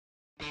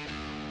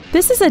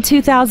This is a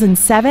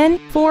 2007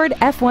 Ford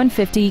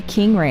F-150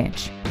 King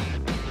Ranch.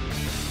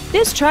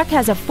 This truck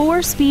has a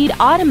 4-speed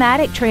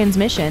automatic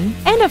transmission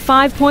and a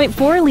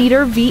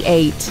 5.4-liter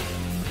V8.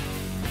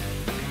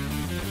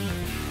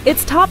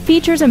 Its top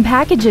features and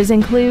packages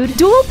include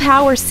dual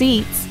power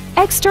seats,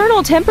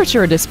 external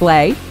temperature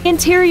display,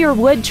 interior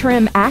wood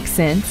trim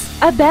accents,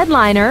 a bed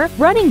liner,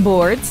 running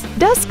boards,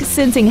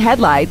 dusk-sensing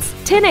headlights,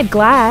 tinted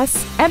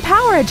glass, and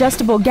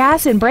power-adjustable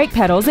gas and brake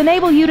pedals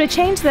enable you to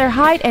change their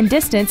height and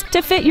distance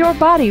to fit your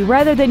body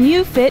rather than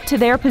you fit to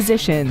their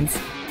positions.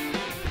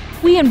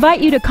 We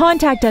invite you to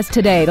contact us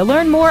today to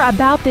learn more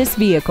about this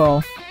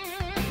vehicle.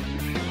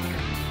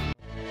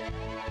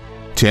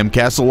 Tim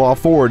Castellaw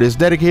Ford is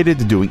dedicated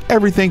to doing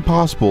everything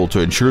possible to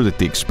ensure that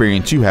the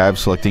experience you have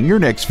selecting your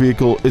next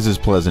vehicle is as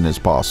pleasant as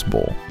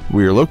possible.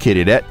 We are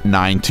located at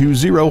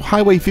 920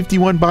 Highway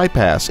 51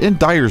 Bypass in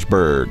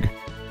Dyersburg.